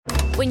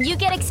When you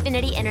get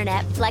Xfinity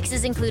Internet, Flex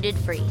is included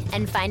free,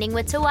 and finding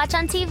what to watch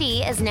on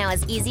TV is now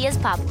as easy as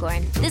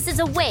popcorn. This is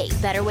a way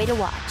better way to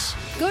watch.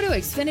 Go to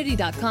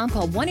Xfinity.com,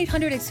 call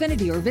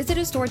 1-800-XFINITY or visit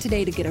a store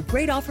today to get a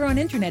great offer on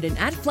internet and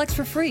add Flex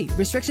for free.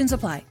 Restrictions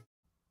apply.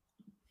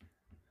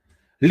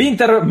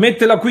 L'Inter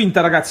mette la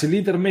quinta, ragazzi,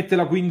 l'Inter mette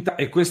la quinta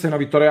e questa è una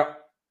vittoria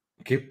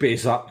che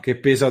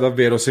pesa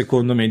davvero,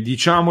 secondo me.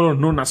 Diciamolo,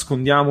 non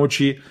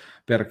nascondiamoci,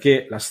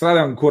 perché la strada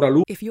è ancora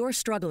lunga. If you're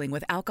struggling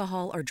with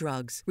alcohol or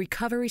drugs,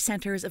 Recovery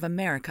Centers of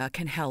America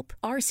can help.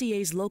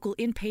 RCA's local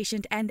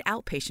inpatient and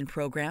outpatient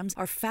programs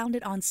are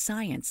founded on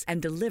science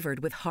and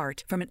delivered with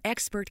heart from an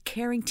expert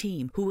caring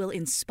team who will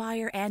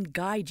inspire and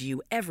guide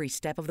you every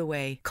step of the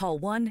way. Call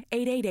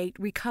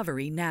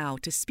 1-888-RECOVERY now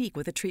to speak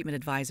with a treatment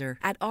advisor.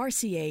 At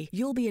RCA,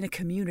 you'll be in a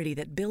community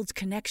that builds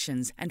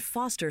connections and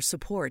fosters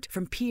support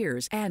from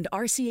peers and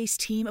RCA's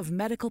team of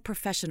medical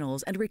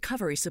professionals and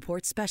recovery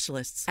support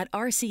specialists. At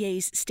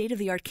RCA's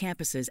state-of-the-art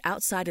campuses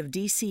outside of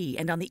D.C.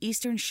 and on the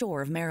Eastern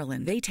Shore of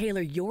Maryland, they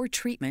tailor your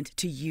treatment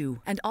to you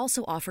and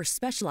also offer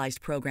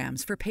specialized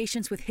programs for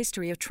patients with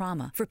history of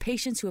trauma, for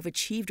patients who have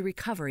achieved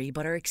recovery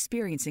but are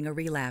experiencing a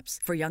relapse,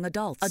 for young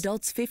adults,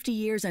 adults 50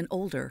 years and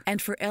older,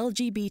 and for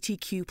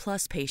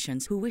LGBTQ+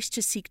 patients who wish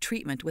to seek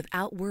treatment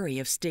without worry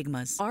of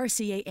stigmas.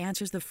 RCA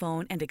answers the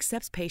phone and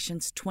accepts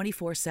patients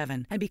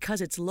 24/7, and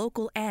because it's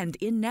local and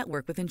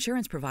in-network with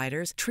insurance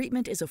providers,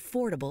 treatment is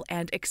affordable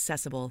and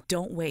accessible.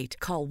 Don't wait.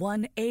 Call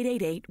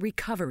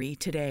 1-888-RECOVERY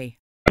today.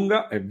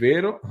 È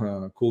vero,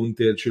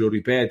 Conte ce lo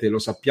ripete, lo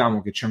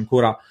sappiamo che c'è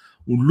ancora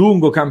un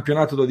lungo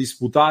campionato da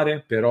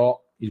disputare, però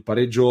il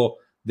pareggio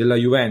della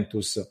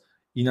Juventus,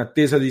 in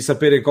attesa di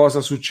sapere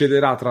cosa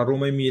succederà tra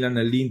Roma e Milan,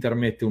 l'Inter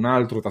mette un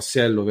altro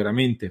tassello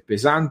veramente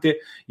pesante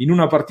in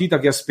una partita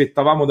che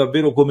aspettavamo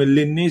davvero come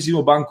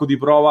l'ennesimo banco di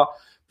prova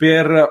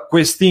per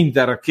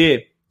quest'Inter,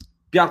 che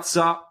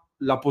piazza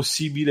la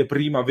possibile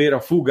prima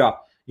vera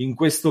fuga in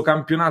questo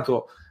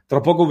campionato. Tra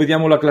poco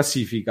vediamo la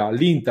classifica.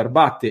 L'Inter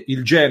batte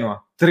il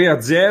Genoa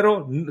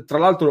 3-0. Tra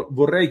l'altro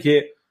vorrei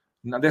che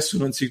adesso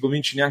non si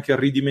cominci neanche a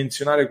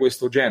ridimensionare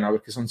questo Genoa,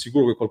 perché sono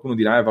sicuro che qualcuno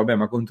dirà vabbè,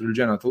 ma contro il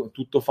Genoa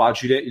tutto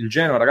facile. Il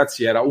Genoa,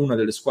 ragazzi, era una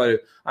delle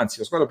squadre, anzi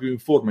la squadra più in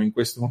forma in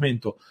questo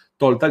momento,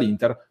 tolta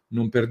l'Inter.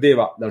 Non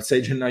perdeva dal 6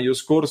 gennaio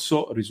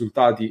scorso,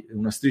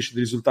 una striscia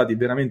di risultati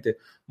veramente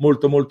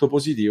molto molto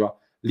positiva.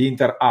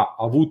 L'Inter ha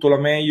avuto la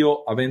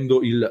meglio,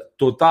 avendo il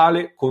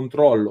totale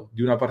controllo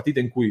di una partita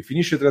in cui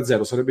finisce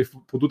 3-0, sarebbe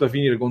potuta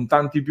finire con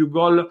tanti più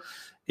gol,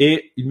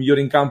 e il migliore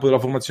in campo della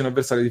formazione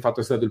avversaria di fatto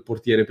è stato il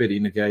portiere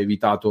Perin, che ha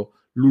evitato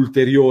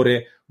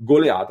l'ulteriore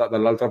goleata.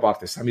 Dall'altra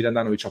parte Samir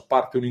Handanovic, a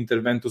parte un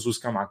intervento su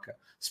Scamacca,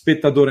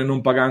 spettatore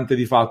non pagante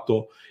di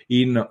fatto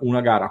in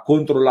una gara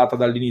controllata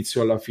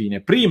dall'inizio alla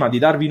fine. Prima di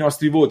darvi i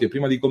nostri voti e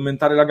prima di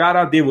commentare la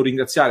gara, devo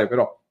ringraziare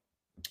però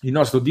il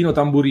nostro Dino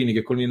Tamburini,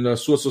 che con il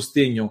suo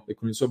sostegno e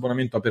con il suo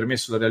abbonamento ha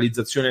permesso la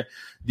realizzazione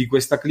di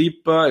questa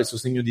clip. Il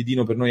sostegno di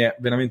Dino per noi è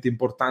veramente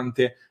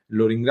importante,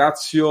 lo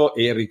ringrazio,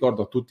 e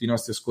ricordo a tutti i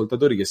nostri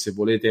ascoltatori che se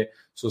volete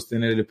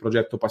sostenere il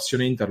progetto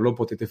Passione Inter lo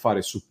potete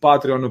fare su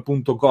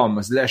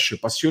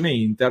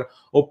patreon.com/passioneinter,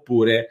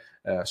 oppure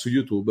su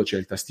YouTube c'è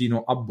il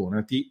tastino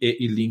abbonati e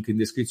il link in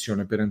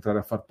descrizione per entrare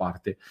a far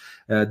parte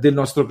del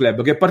nostro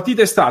club. Che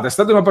partita è stata? È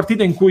stata una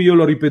partita in cui, io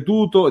l'ho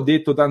ripetuto,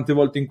 detto tante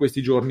volte in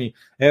questi giorni,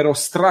 ero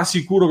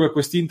strasicuro che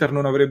quest'Inter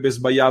non avrebbe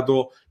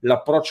sbagliato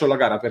l'approccio alla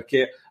gara,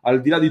 perché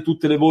al di là di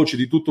tutte le voci,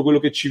 di tutto quello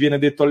che ci viene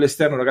detto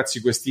all'esterno, ragazzi,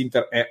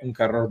 quest'Inter è un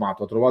carro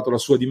armato, ha trovato la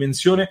sua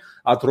dimensione,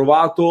 ha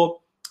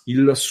trovato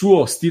il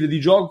suo stile di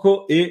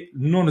gioco e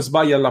non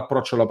sbaglia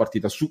l'approccio alla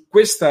partita.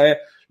 Questa è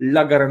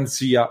la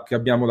garanzia che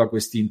abbiamo da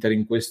quest'Inter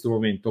in questo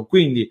momento.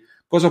 Quindi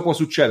cosa può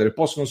succedere?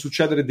 Possono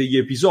succedere degli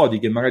episodi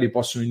che magari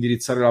possono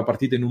indirizzare la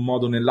partita in un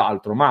modo o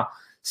nell'altro, ma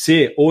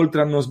se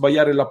oltre a non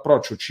sbagliare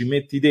l'approccio ci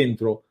metti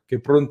dentro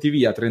che pronti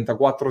via,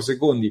 34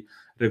 secondi,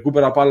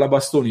 recupera palla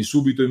bastoni,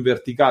 subito in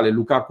verticale,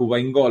 Lukaku va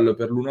in gol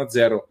per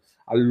l'1-0,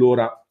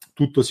 allora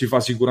tutto si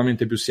fa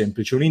sicuramente più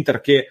semplice. Un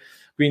Inter che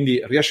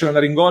quindi riesce ad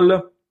andare in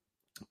gol,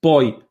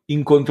 poi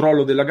in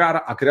controllo della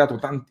gara ha creato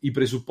i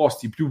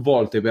presupposti più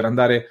volte per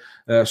andare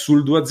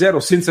sul 2-0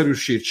 senza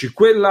riuscirci.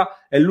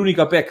 Quella è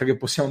l'unica pecca che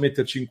possiamo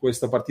metterci in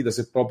questa partita,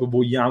 se proprio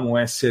vogliamo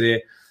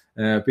essere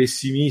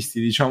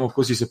pessimisti, diciamo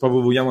così, se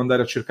proprio vogliamo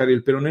andare a cercare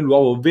il pelo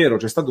nell'uovo, ovvero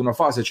c'è stata una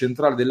fase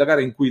centrale della gara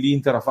in cui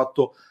l'Inter ha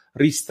fatto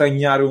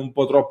ristagnare un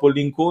po' troppo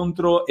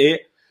l'incontro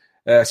e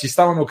si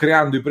stavano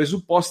creando i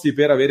presupposti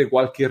per avere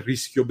qualche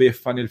rischio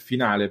beffa nel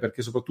finale,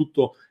 perché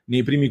soprattutto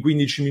nei primi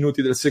 15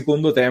 minuti del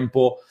secondo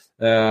tempo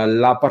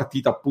la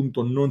partita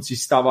appunto non si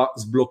stava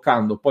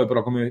sbloccando. Poi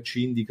però, come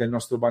ci indica il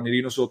nostro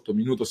bannerino sotto,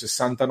 minuto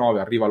 69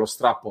 arriva lo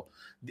strappo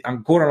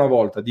ancora una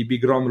volta di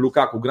Big Rom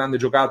Lukaku, grande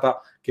giocata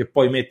che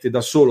poi mette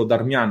da solo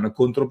Darmian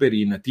contro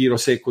Perin, tiro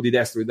secco di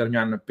destro di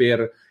Darmian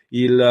per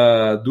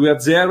il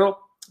 2-0.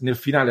 Nel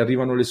finale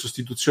arrivano le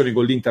sostituzioni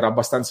con l'Inter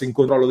abbastanza in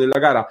controllo della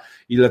gara,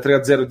 il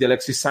 3-0 di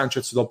Alexis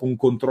Sanchez dopo un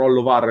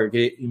controllo VAR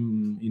che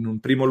in un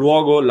primo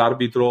luogo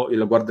l'arbitro e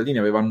la guardalinea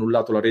aveva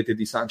annullato la rete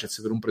di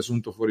Sanchez per un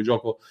presunto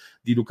fuorigioco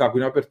di Lukaku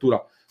in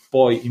apertura.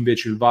 poi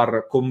invece il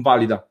VAR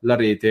convalida la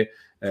rete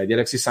di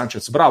Alexis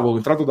Sanchez, bravo,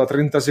 entrato da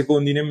 30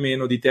 secondi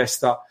nemmeno, di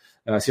testa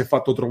si è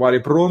fatto trovare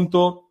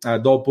pronto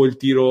dopo il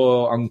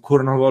tiro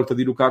ancora una volta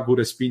di Lukaku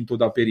respinto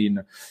da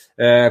Perin.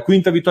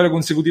 Quinta vittoria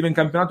consecutiva in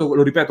campionato,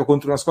 lo ripeto,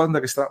 contro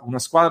una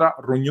squadra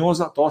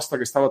rognosa, tosta,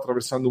 che stava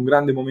attraversando un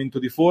grande momento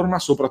di forma.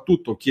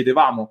 Soprattutto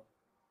chiedevamo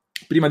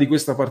prima di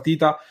questa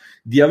partita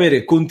di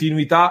avere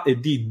continuità e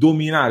di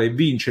dominare e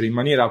vincere in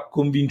maniera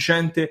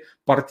convincente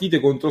partite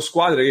contro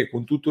squadre che,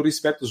 con tutto il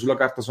rispetto, sulla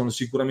carta sono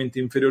sicuramente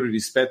inferiori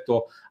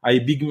rispetto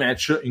ai big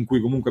match, in cui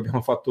comunque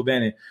abbiamo fatto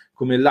bene,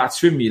 come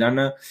Lazio e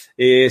Milan,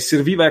 e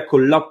serviva, ecco,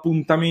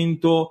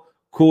 l'appuntamento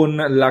con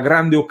la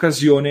grande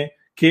occasione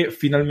che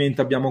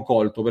finalmente abbiamo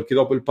colto, perché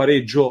dopo il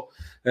pareggio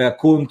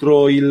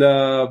contro il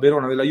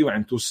Verona della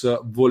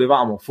Juventus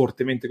volevamo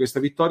fortemente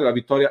questa vittoria. La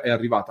vittoria è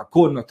arrivata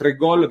con 3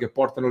 gol che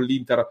portano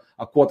l'Inter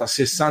a quota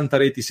 60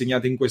 reti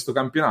segnate in questo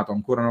campionato,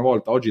 ancora una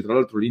volta. Oggi tra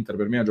l'altro l'Inter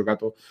per me ha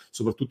giocato,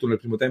 soprattutto nel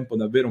primo tempo,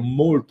 davvero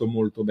molto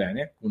molto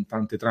bene, con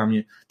tante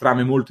trame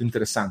molto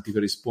interessanti,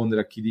 per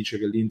rispondere a chi dice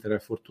che l'Inter è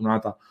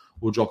fortunata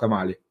o gioca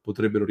male.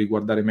 Potrebbero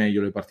riguardare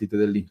meglio le partite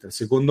dell'Inter.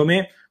 Secondo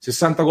me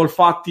 60 gol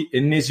fatti,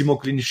 ennesimo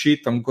clean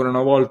sheet, ancora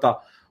una volta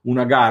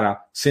una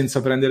gara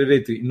senza prendere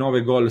reti,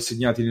 9 gol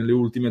segnati nelle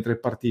ultime 3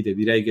 partite.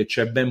 Direi che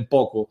c'è ben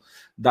poco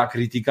da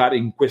criticare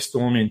in questo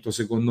momento,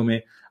 secondo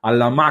me,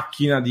 alla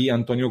macchina di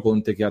Antonio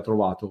Conte, che ha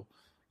trovato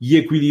gli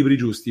equilibri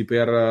giusti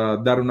per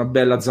dare una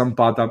bella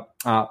zampata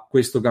a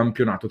questo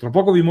campionato. Tra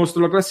poco vi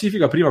mostro la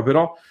classifica, prima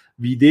però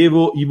vi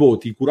devo i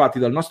voti curati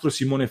dal nostro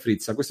Simone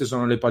Frizza. Queste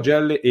sono le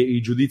pagelle e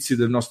i giudizi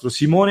del nostro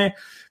Simone,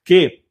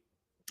 che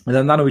ad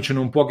Andanovic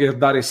non può che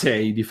dare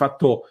 6. Di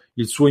fatto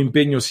il suo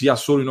impegno si ha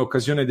solo in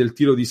occasione del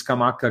tiro di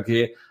Scamacca,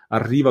 che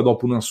arriva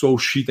dopo una sua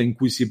uscita in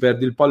cui si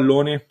perde il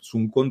pallone su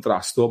un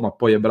contrasto, ma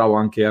poi è bravo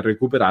anche a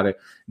recuperare.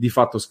 Di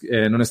fatto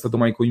non è stato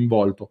mai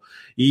coinvolto.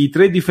 I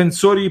 3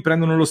 difensori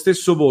prendono lo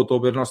stesso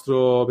voto per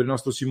il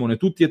nostro Simone,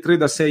 tutti e 3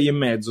 da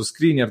 6,5.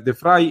 Skriniar, De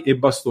Vrij e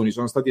Bastoni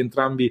sono stati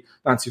entrambi,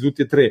 anzi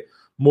tutti e 3,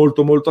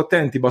 molto molto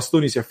attenti.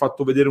 Bastoni si è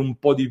fatto vedere un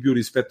po' di più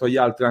rispetto agli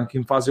altri anche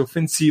in fase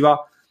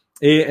offensiva,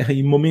 e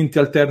in momenti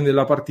alterni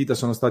della partita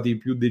sono stati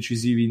più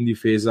decisivi in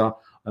difesa,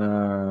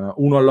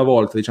 uno alla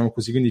volta, diciamo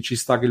così, quindi ci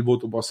sta che il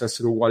voto possa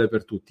essere uguale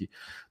per tutti.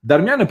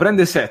 Darmian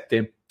prende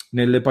 7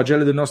 nelle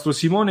pagelle del nostro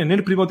Simone.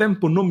 Nel primo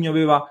tempo non mi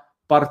aveva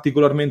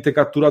particolarmente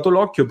catturato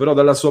l'occhio, però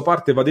dalla sua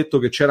parte va detto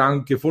che c'era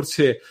anche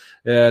forse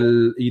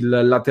il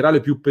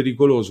laterale più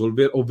pericoloso,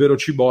 ovvero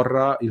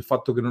Ciborra. Il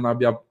fatto che non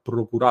abbia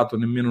procurato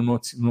nemmeno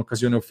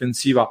un'occasione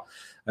offensiva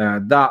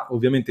dà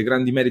ovviamente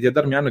grandi meriti a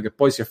Darmian, che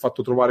poi si è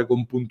fatto trovare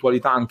con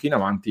puntualità anche in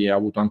avanti e ha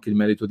avuto anche il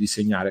merito di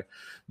segnare.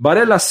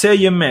 Barella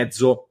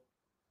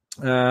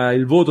 6,5,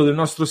 il voto del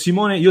nostro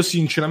Simone. Io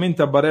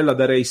sinceramente a Barella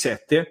darei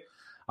 7.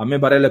 A me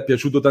Barella è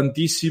piaciuto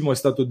tantissimo, è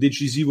stato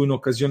decisivo in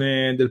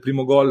occasione del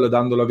primo gol,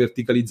 dando la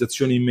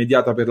verticalizzazione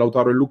immediata per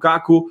Lautaro e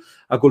Lukaku.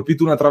 Ha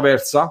colpito una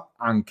traversa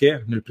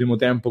anche nel primo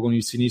tempo con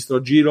il sinistro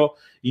a giro.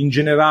 In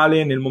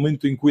generale, nel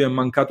momento in cui è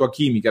mancato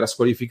Hakimi, che era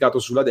squalificato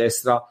sulla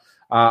destra,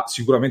 ha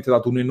sicuramente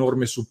dato un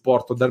enorme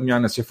supporto a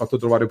Darmian e si è fatto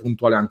trovare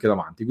puntuale anche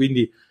davanti.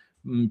 Quindi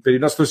per il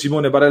nostro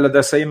Simone Barella da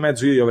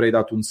 6,5 io gli avrei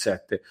dato un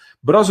 7.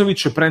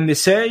 Brozovic prende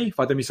 6,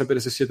 fatemi sapere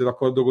se siete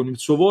d'accordo con il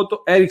suo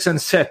voto. Eriksen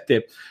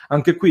 7,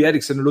 anche qui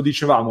Eriksen, lo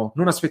dicevamo,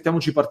 non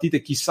aspettiamoci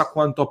partite chissà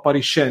quanto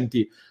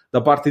appariscenti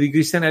da parte di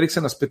Christian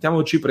Eriksen,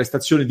 aspettiamoci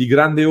prestazioni di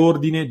grande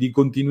ordine, di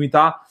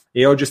continuità,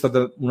 e oggi è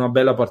stata una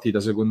bella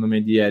partita secondo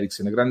me di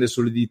Eriksen, grande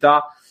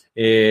solidità,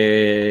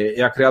 e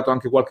ha creato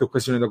anche qualche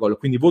occasione da gol,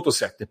 quindi voto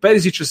 7.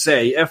 Perisic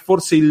 6, è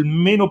forse il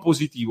meno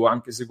positivo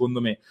anche secondo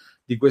me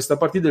di questa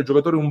partita, il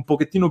giocatore un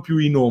pochettino più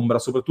in ombra,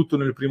 soprattutto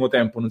nel primo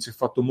tempo non si è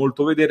fatto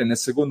molto vedere, nel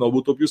secondo ha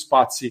avuto più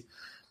spazi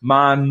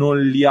ma non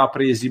li ha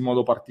presi in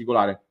modo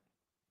particolare.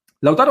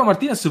 Lautaro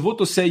Martinez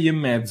voto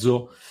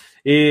 6,5,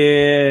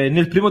 e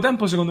nel primo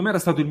tempo secondo me era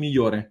stato il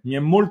migliore, mi è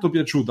molto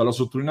piaciuta, l'ho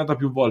sottolineata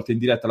più volte in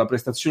diretta, la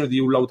prestazione di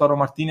un Lautaro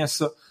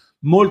Martinez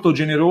molto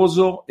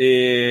generoso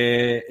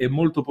e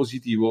molto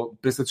positivo,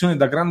 prestazione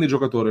da grande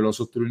giocatore, l'ho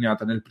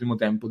sottolineata nel primo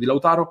tempo di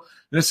Lautaro.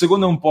 Nel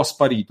secondo è un po'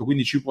 sparito,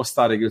 quindi ci può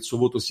stare che il suo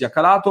voto sia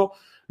calato.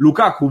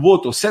 Lukaku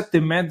voto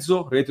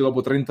 7,5, rete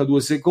dopo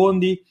 32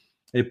 secondi,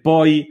 e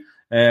poi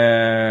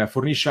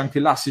fornisce anche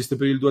l'assist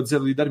per il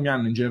 2-0 di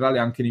Darmian. In generale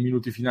anche nei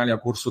minuti finali ha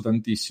corso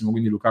tantissimo,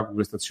 quindi Lukaku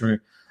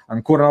prestazione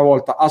ancora una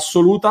volta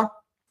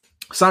assoluta.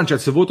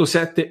 Sanchez voto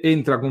 7,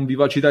 entra con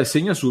vivacità e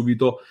segna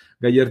subito.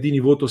 Gagliardini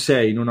voto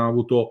 6, non ha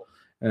avuto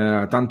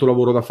tanto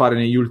lavoro da fare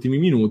negli ultimi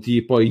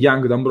minuti. Poi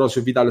Young, D'Ambrosio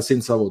e Vidal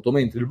senza voto,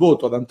 mentre il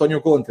voto ad Antonio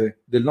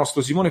Conte del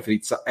nostro Simone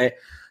Frizza è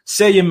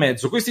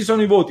 6,5. Questi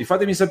sono i voti,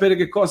 fatemi sapere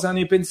che cosa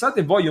ne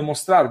pensate. Voglio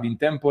mostrarvi in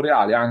tempo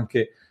reale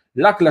anche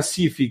la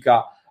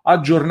classifica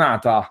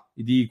aggiornata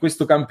di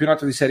questo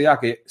campionato di Serie A,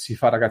 che si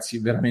fa, ragazzi,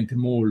 veramente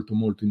molto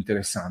molto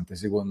interessante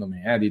secondo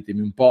me, ditemi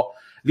un po'.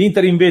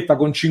 L'Inter in vetta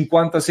con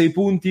 56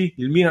 punti,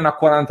 il Milan a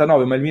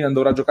 49, ma il Milan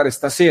dovrà giocare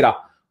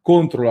stasera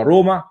contro la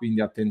Roma,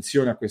 quindi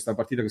attenzione a questa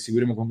partita che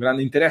seguiremo con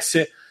grande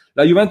interesse.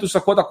 La Juventus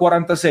a quota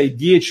 46,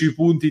 10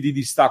 punti di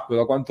distacco.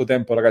 Da quanto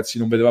tempo, ragazzi,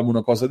 non vedevamo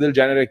una cosa del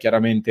genere?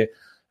 Chiaramente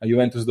la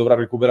Juventus dovrà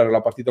recuperare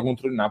la partita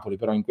contro il Napoli,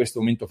 però in questo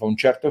momento fa un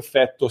certo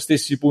effetto.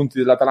 Stessi punti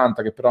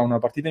dell'Atalanta, che però ha una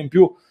partita in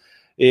più,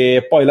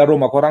 e poi la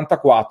Roma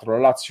 44, la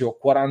Lazio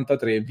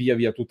 43, via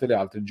via tutte le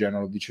altre. Genoa,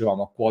 lo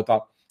dicevamo, a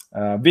quota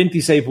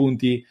 26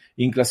 punti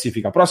in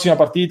classifica. Prossima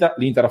partita,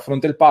 l'Inter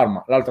affronta il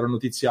Parma. L'altra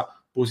notizia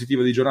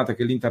positiva di giornata è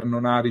che l'Inter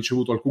non ha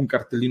ricevuto alcun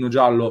cartellino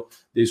giallo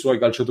dei suoi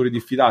calciatori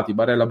diffidati,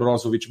 Barella,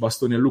 Brozovic,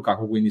 Bastoni e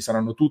Lukaku, quindi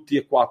saranno tutti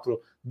e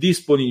 4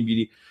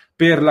 disponibili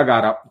per la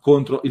gara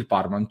contro il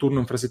Parma, un turno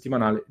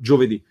infrasettimanale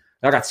giovedì.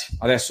 Ragazzi,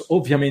 adesso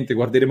ovviamente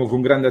guarderemo con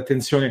grande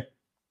attenzione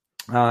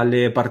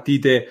alle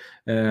partite,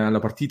 alla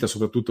partita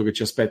soprattutto che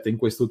ci aspetta in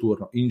questo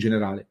turno in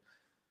generale.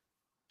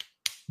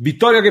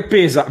 Vittoria che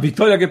pesa,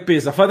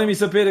 fatemi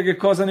sapere che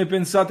cosa ne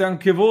pensate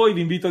anche voi,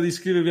 vi invito ad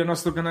iscrivervi al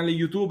nostro canale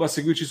YouTube, a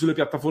seguirci sulle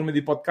piattaforme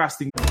di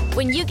podcasting.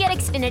 When you get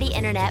Xfinity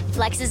Internet,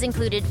 Flex is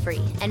included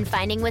free, and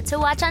finding what to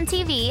watch on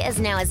TV is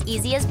now as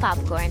easy as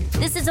popcorn.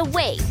 This is a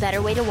way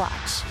better way to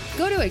watch.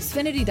 Go to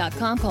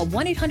Xfinity.com, call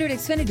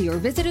 1-800-XFINITY, or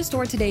visit a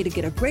store today to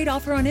get a great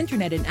offer on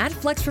internet and add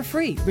Flex for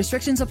free.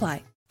 Restrictions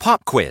apply.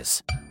 Pop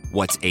quiz.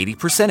 What's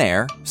 80%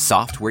 air,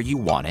 soft where you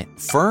want it,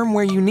 firm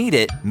where you need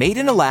it, made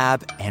in a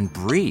lab, and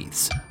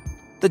breathes?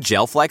 The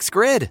GelFlex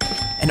Grid.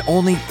 And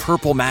only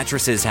Purple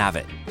mattresses have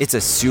it. It's a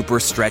super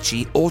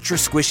stretchy, ultra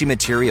squishy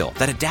material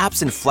that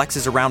adapts and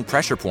flexes around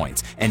pressure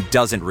points and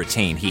doesn't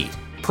retain heat.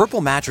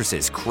 Purple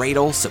mattresses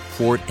cradle,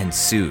 support, and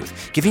soothe,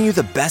 giving you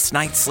the best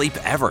night's sleep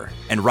ever.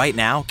 And right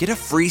now, get a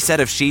free set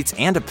of sheets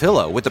and a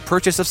pillow with the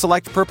purchase of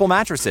select Purple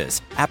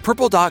mattresses at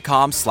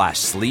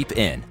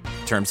purple.com/sleepin.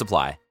 Terms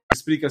apply.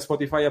 Spreaker,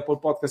 Spotify, Apple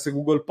Podcast e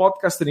Google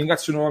Podcast.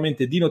 Ringrazio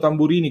nuovamente Dino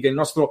Tamburini, che è il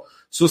nostro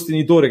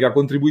sostenitore, che ha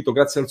contribuito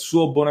grazie al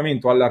suo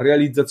abbonamento alla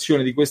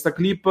realizzazione di questa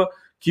clip.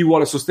 Chi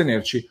vuole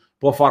sostenerci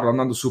può farlo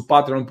andando su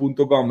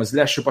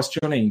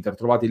patreon.com/passioneinter,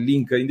 trovate il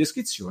link in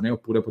descrizione,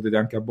 oppure potete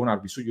anche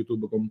abbonarvi su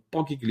YouTube con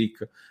pochi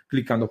click,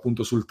 cliccando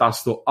appunto sul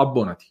tasto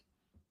abbonati.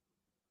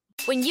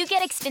 When you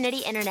get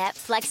Xfinity Internet,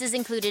 Flex is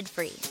included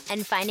free,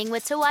 and finding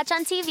what to watch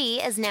on TV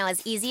is now as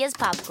easy as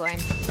popcorn.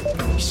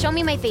 Show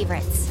me my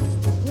favorites.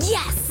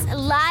 Yes,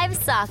 live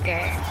soccer.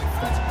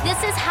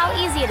 This is how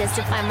easy it is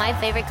to find my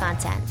favorite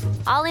content,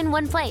 all in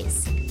one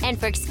place. And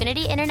for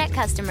Xfinity Internet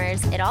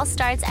customers, it all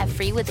starts at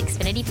free with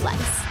Xfinity Flex.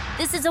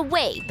 This is a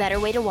way better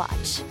way to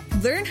watch.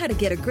 Learn how to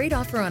get a great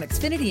offer on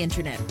Xfinity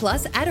Internet.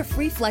 Plus, add a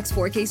free Flex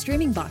 4K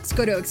streaming box.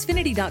 Go to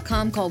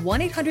Xfinity.com, call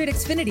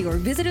 1-800-XFINITY, or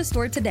visit a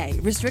store today.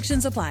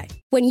 Restrictions apply.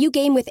 When you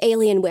game with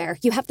Alienware,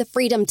 you have the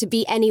freedom to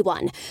be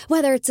anyone.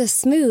 Whether it's a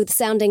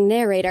smooth-sounding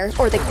narrator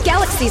or the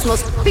galaxy's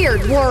most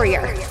feared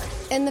warrior.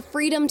 And the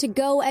freedom to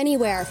go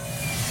anywhere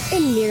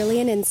in nearly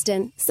an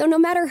instant. So no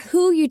matter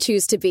who you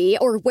choose to be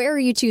or where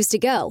you choose to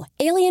go,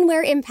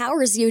 Alienware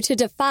empowers you to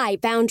defy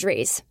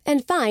boundaries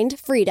and find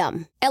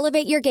freedom.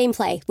 Elevate your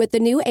gameplay with the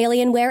new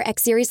Alienware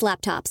X-Series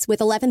laptops with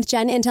 11th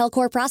Gen Intel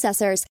Core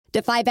processors.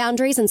 Defy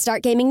boundaries and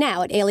start gaming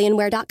now at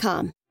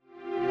alienware.com.